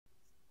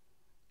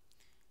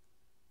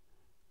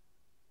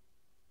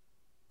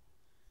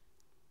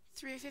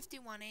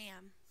3:51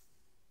 a.m.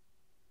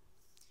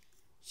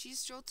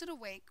 She's jolted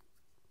awake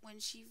when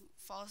she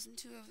falls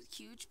into a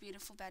huge,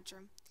 beautiful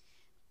bedroom.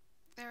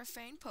 There are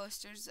framed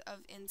posters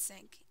of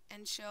NSYNC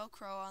and Sheryl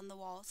Crow on the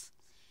walls.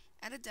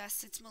 At a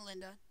desk sits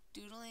Melinda,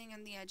 doodling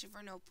on the edge of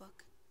her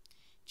notebook.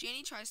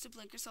 Janie tries to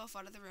blink herself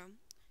out of the room.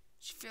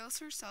 She feels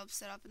herself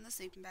sit up in the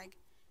sleeping bag,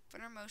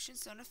 but her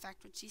motions don't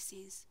affect what she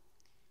sees.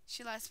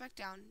 She lies back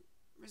down,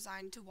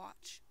 resigned to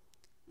watch.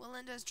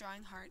 Melinda is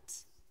drawing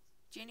hearts.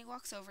 Janie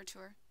walks over to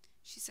her.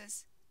 She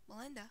says,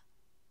 "Melinda,"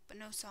 but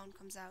no sound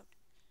comes out.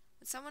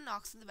 When someone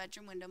knocks on the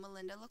bedroom window,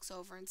 Melinda looks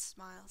over and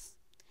smiles.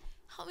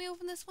 "Help me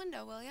open this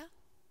window, will ya?"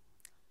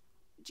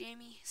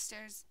 Janie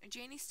stares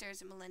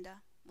at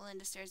Melinda.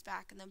 Melinda stares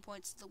back and then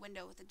points to the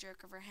window with a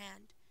jerk of her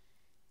hand.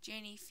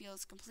 Janie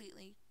feels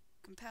completely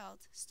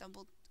compelled,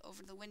 stumbled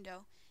over the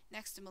window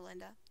next to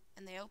Melinda,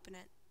 and they open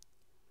it.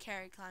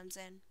 Carrie climbs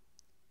in.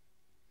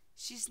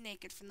 She's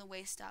naked from the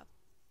waist up,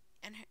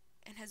 and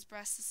has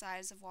breasts the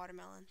size of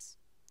watermelons.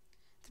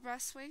 The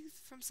breasts sway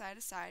from side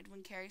to side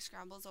when Carrie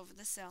scrambles over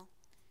the sill.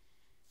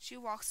 She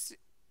walks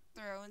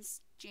through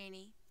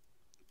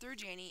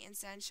Janie and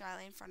stands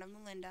shyly in front of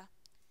Melinda.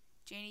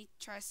 Janie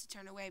tries to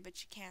turn away, but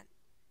she can't.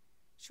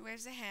 She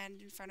waves a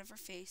hand in front of her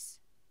face,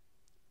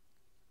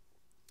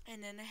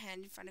 and then a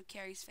hand in front of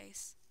Carrie's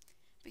face.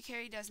 But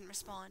Carrie doesn't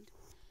respond.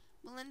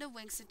 Melinda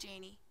winks at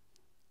Janie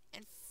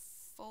and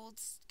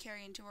folds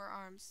Carrie into her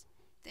arms.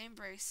 They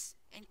embrace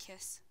and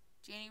kiss.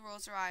 Janie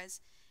rolls her eyes,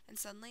 and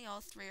suddenly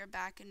all three are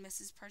back in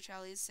Mrs.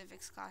 Parcelli's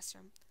civics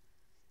classroom.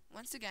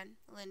 Once again,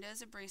 Melinda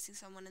is embracing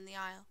someone in the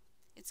aisle.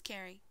 It's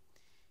Carrie.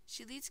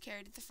 She leads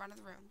Carrie to the front of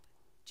the room.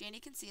 Janie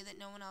can see that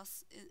no one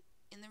else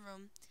in the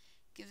room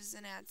gives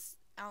an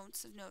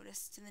ounce of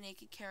notice to the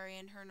naked Carrie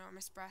and her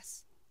enormous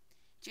breasts.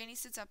 Janie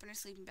sits up in her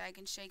sleeping bag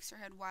and shakes her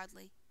head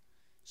wildly.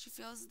 She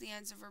feels the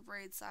ends of her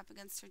braids slap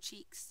against her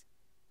cheeks,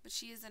 but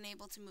she is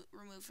unable to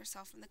remove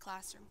herself from the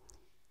classroom.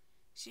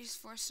 She is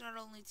forced not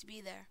only to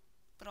be there,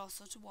 but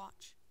also to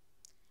watch.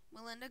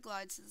 Melinda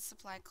glides to the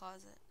supply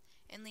closet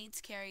and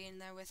leads Carrie in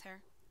there with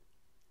her.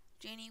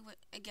 Janie,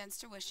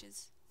 against her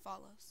wishes,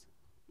 follows.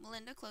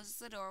 Melinda closes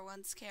the door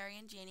once Carrie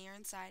and Janie are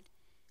inside,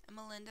 and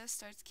Melinda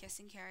starts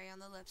kissing Carrie on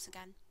the lips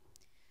again.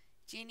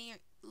 Janie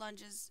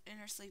lunges in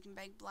her sleeping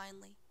bag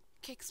blindly,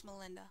 kicks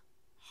Melinda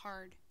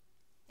hard,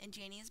 and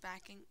Janie is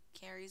back in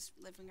Carrie's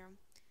living room.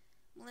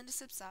 Melinda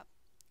sits up,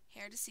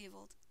 hair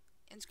disheveled,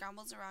 and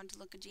scrambles around to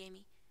look at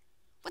Janie.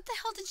 "What the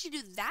hell did you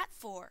do that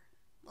for?"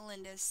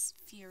 Melinda is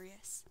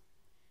furious.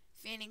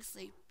 Feigning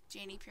sleep,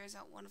 Janie peers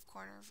out one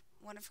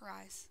of her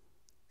eyes.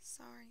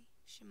 "Sorry,"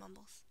 she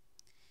mumbles.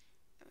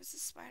 "There was a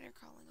spider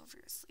crawling over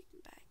your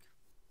sleeping bag.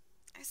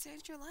 I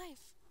saved your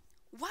life."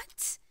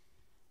 "What?"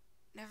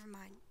 "Never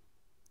mind.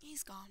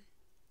 He's gone."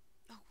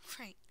 "Oh,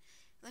 great.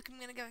 Look, I'm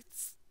gonna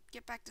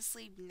get back to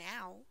sleep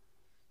now."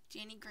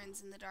 Janie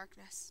grins in the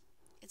darkness.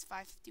 It's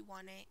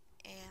 5:51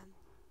 a.m.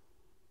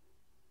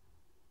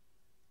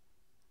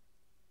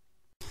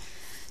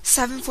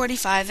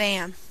 7:45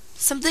 a.m.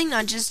 Something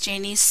nudges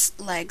Janie's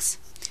legs.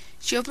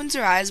 She opens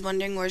her eyes,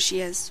 wondering where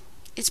she is.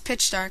 It's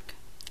pitch dark.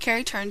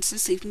 Carrie turns the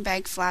sleeping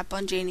bag flap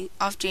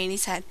off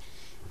Janie's head.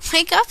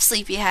 "Wake up,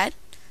 sleepyhead."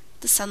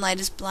 The sunlight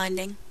is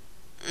blinding.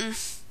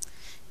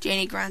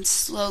 Janie grunts.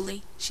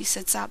 Slowly, she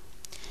sits up.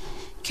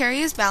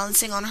 Carrie is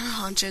balancing on her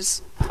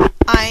haunches,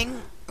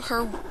 eyeing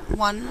her,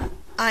 one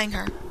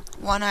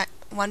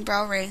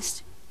brow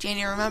raised.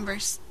 Janie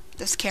remembers.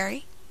 Does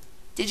Carrie?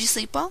 "Did you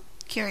sleep well?"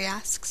 Carrie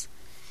asks.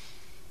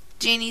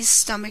 Janie's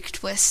stomach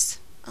twists.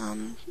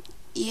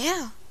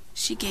 Yeah,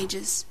 she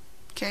gauges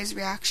Carrie's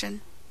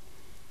reaction.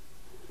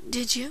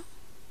 "Did you?"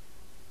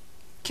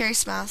 Carrie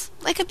smiles.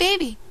 "Like a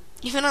baby,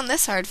 even on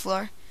this hard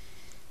floor."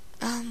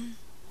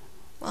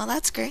 Well,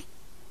 that's great."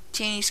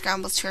 Janie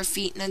scrambles to her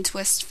feet and then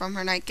twists from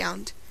her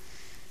nightgown.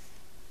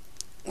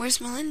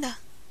 "Where's Melinda?"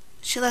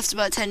 "She left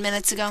about 10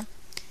 minutes ago.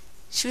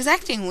 She was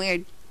acting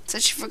weird.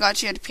 Said she forgot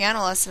she had a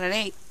piano lesson at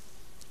 8.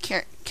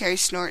 Carrie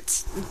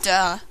snorts.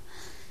 "Duh."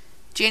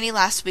 Janie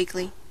laughs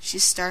weakly.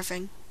 She's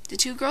starving. The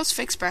two girls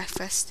fix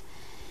breakfast.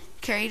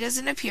 Carrie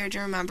doesn't appear to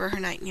remember her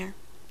nightmare.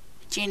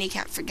 Janie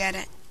can't forget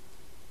it.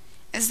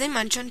 As they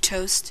munch on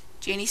toast,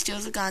 Janie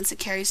steals a glance at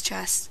Carrie's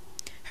chest.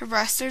 Her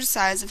breasts are the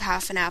size of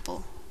half an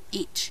apple,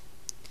 each.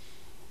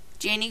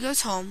 Janie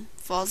goes home,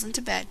 falls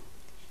into bed,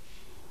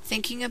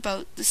 thinking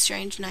about the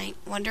strange night,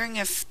 wondering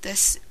if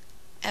this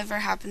ever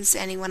happens to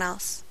anyone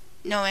else,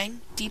 knowing,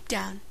 deep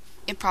down,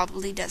 it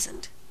probably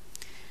doesn't.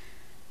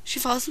 She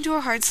falls into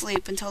a hard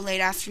sleep until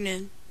late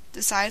afternoon.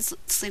 Decides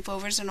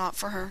sleepovers are not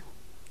for her.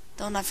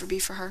 They'll never be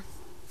for her.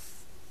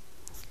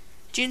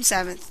 June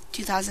 7th,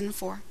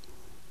 2004.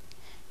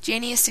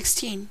 Janie is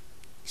 16.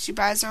 She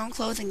buys her own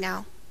clothing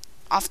now.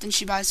 Often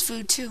she buys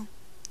food, too.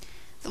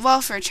 The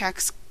welfare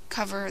checks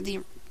cover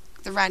the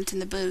rent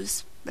and the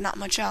booze, but not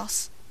much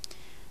else.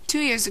 2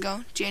 years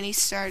ago, Janie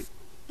started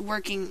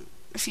working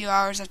a few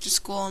hours after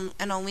school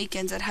and on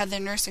weekends at Heather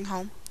Nursing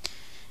Home.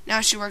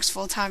 Now she works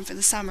full-time for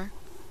the summer.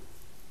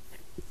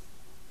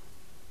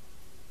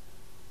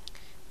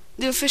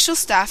 The official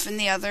staff and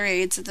the other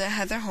aides at the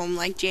Heather home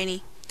like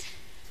Janie,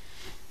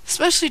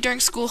 especially during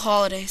school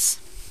holidays,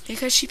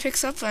 because she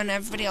picks up on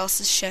everybody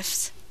else's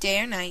shifts, day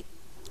or night,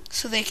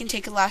 so they can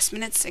take a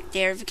last-minute sick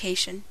day or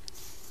vacation.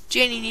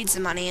 Janie needs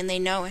the money, and they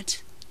know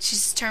it.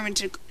 She's determined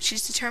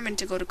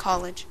to go to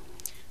college.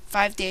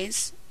 5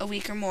 days, a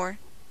week or more,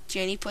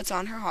 Janie puts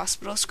on her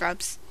hospital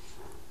scrubs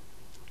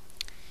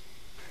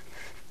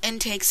and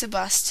takes a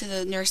bus to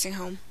the nursing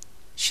home.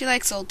 She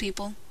likes old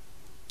people.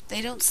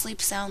 They don't sleep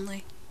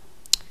soundly.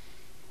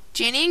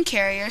 Janie and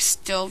Carrie are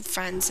still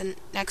friends and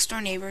next-door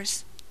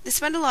neighbors. They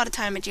spend a lot of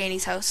time at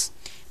Janie's house,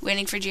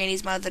 waiting for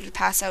Janie's mother to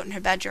pass out in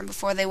her bedroom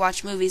before they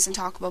watch movies and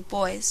talk about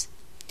boys.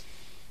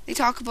 They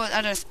talk about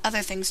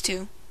other things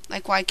too,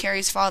 like why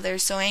Carrie's father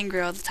is so angry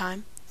all the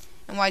time,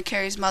 and why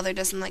Carrie's mother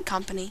doesn't like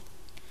company.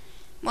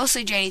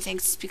 Mostly Janie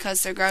thinks it's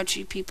because they're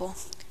grouchy people,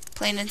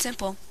 plain and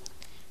simple.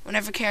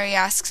 Whenever Carrie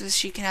asks if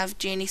she can have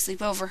Janie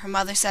sleep over, her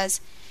mother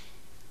says,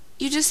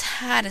 "You just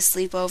had a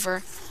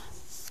sleepover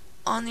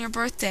on your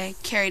birthday."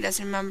 Carrie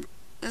doesn't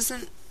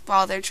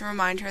bother to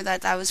remind her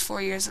that was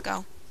 4 years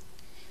ago.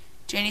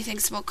 Janie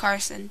thinks about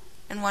Carson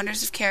and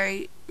wonders if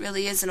Carrie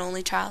really is an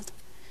only child.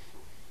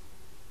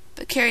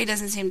 But Carrie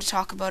doesn't seem to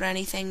talk about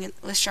anything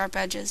with sharp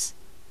edges.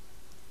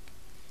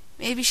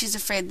 Maybe she's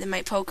afraid they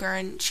might poke her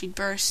and she'd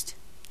burst.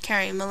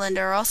 Carrie and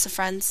Melinda are also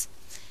friends.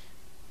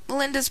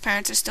 Melinda's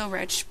parents are still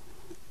rich.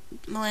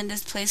 Melinda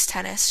plays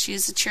tennis. She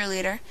is a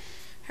cheerleader.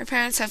 Her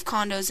parents have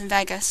condos in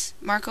Vegas,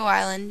 Marco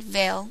Island,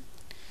 Vail,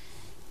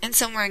 and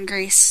somewhere in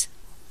Greece.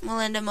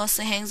 Melinda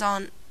mostly hangs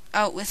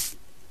out with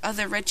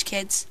other rich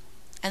kids.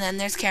 And then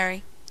there's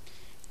Carrie.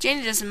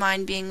 Janie doesn't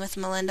mind being with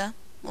Melinda.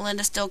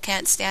 Melinda still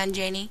can't stand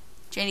Janie.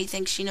 Janie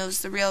thinks she knows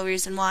the real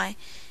reason why,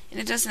 and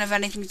it doesn't have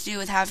anything to do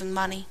with having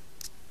money.